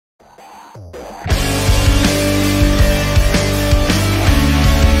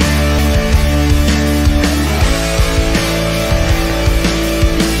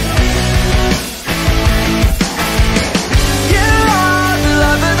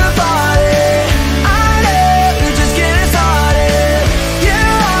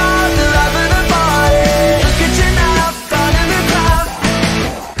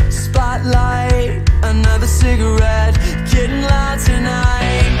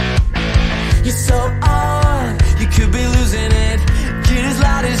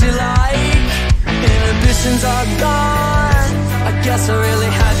are gone. I guess I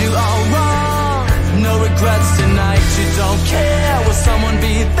really had you all wrong. No regrets tonight, you don't care. Will someone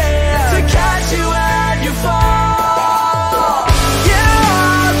be there to catch you when you fall? You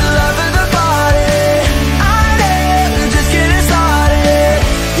are the love of the party. I am just getting started.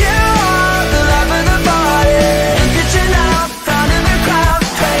 You are the love of the party. Look at you now, found in the crowd,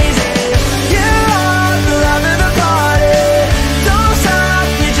 crazy. You are the love of the party. Don't stop,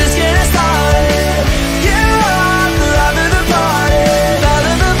 you're just getting started. You are the love of the party. Fell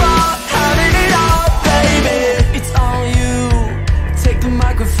in the ball, having it all, baby. It's all you. Take the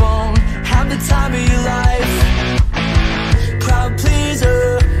microphone, have the time of your life. Crowd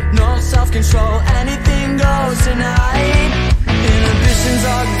pleaser, no self-control, anything goes tonight. Inhibitions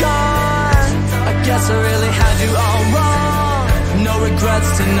are gone. I guess I really had you all wrong. No regrets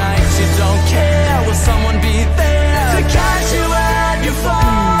tonight, you don't